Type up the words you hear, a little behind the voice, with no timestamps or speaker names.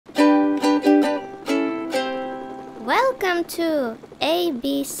Welcome to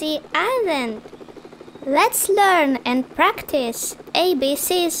ABC Island. Let's learn and practice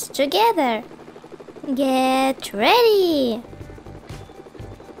ABCs together. Get ready.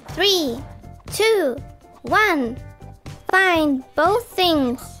 3, 2, 1. Find both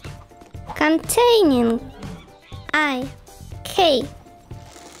things containing I, K.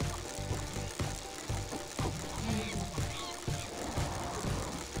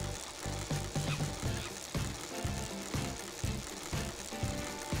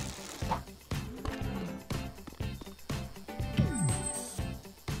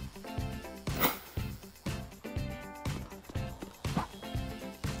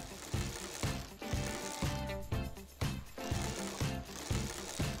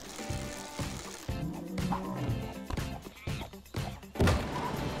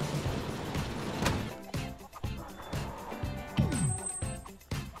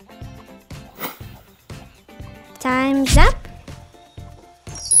 Time's up.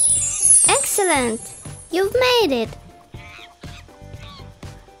 Excellent! You've made it.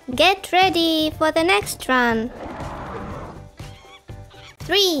 Get ready for the next run.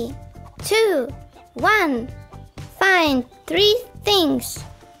 3, 2, 1. Find 3 things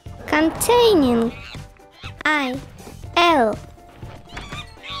containing I, L.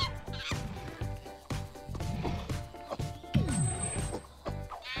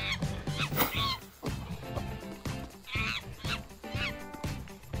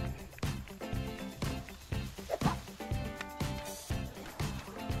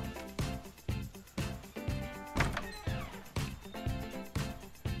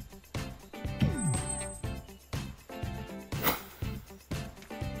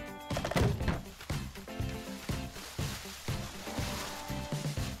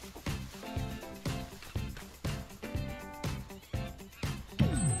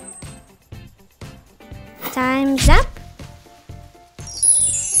 Time's up.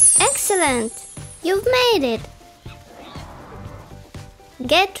 Excellent! You've made it.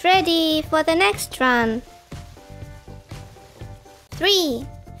 Get ready for the next run. 3,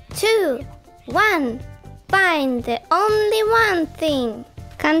 2, 1. Find the only one thing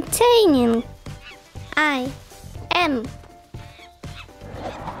containing I, M.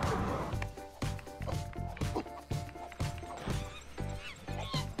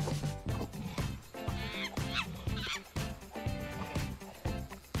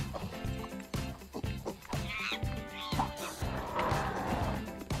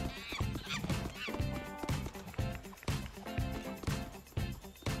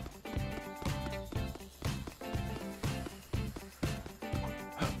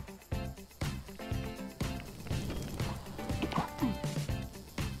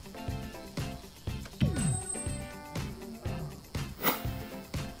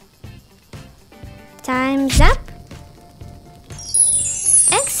 Time's up.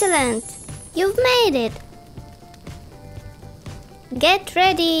 Excellent! You've made it. Get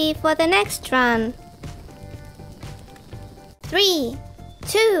ready for the next run. 3,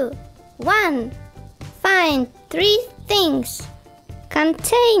 2, 1. Find 3 things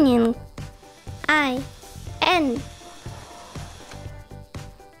containing I, N.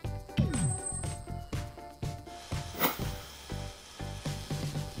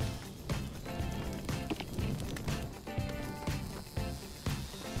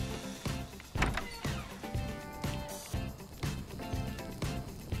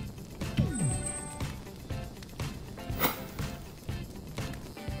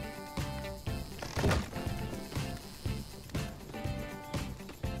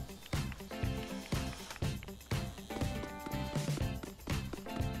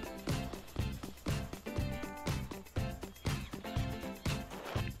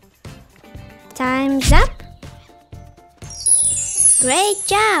 Time's up. Great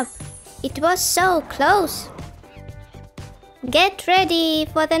job! It was so close. Get ready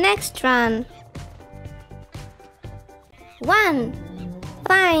for the next run. 1.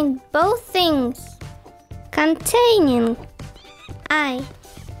 Find both things containing I,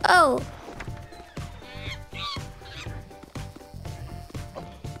 O.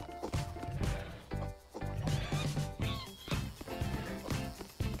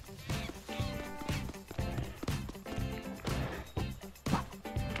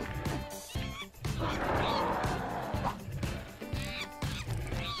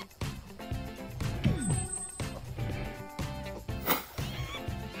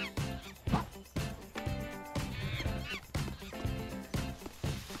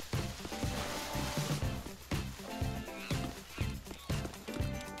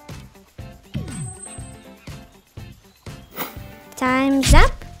 Time's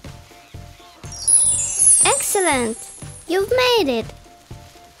up. Excellent! You've made it!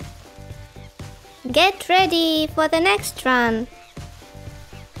 Get ready for the next run.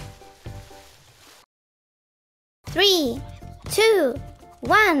 3, 2,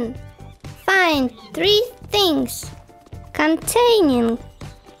 1. Find 3 things containing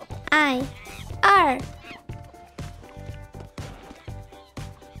I, R.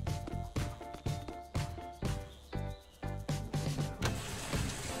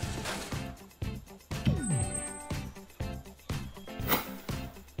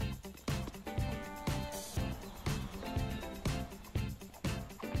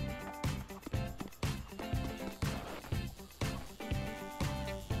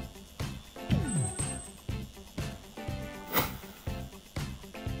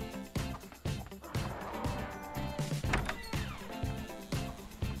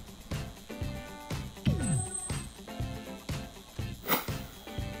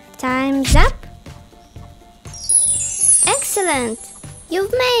 Time's up. Excellent!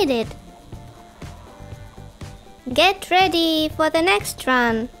 You've made it. Get ready for the next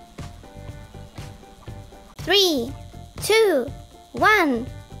run. 3, 2, 1.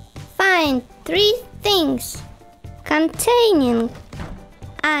 Find 3 things containing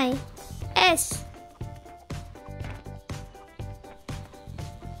I, S.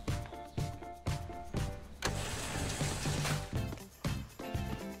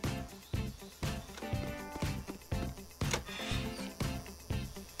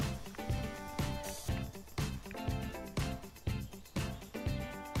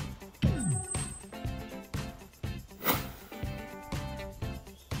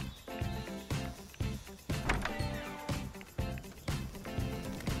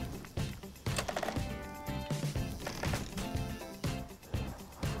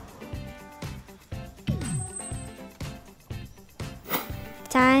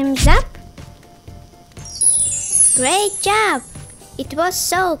 Time's up. Great job! It was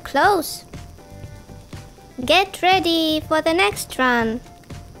so close. Get ready for the next run.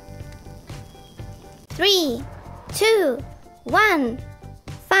 3, 2, 1.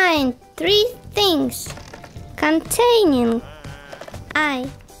 Find 3 things containing I,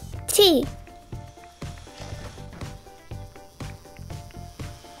 T.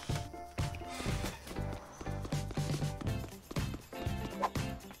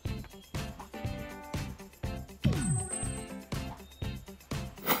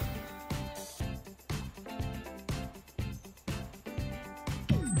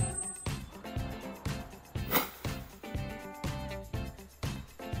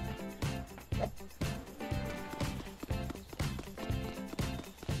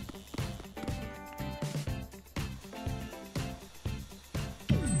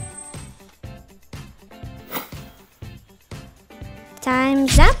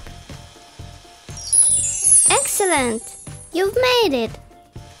 Time's up. Excellent! You've made it.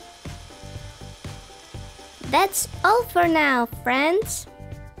 That's all for now, friends.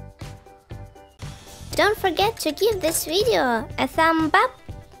 Don't forget to give this video a thumb up.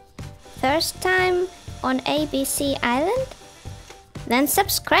 First time on ABC Island? Then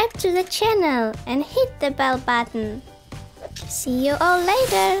subscribe to the channel and hit the bell button. See you all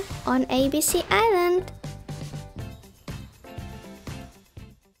later on ABC Island.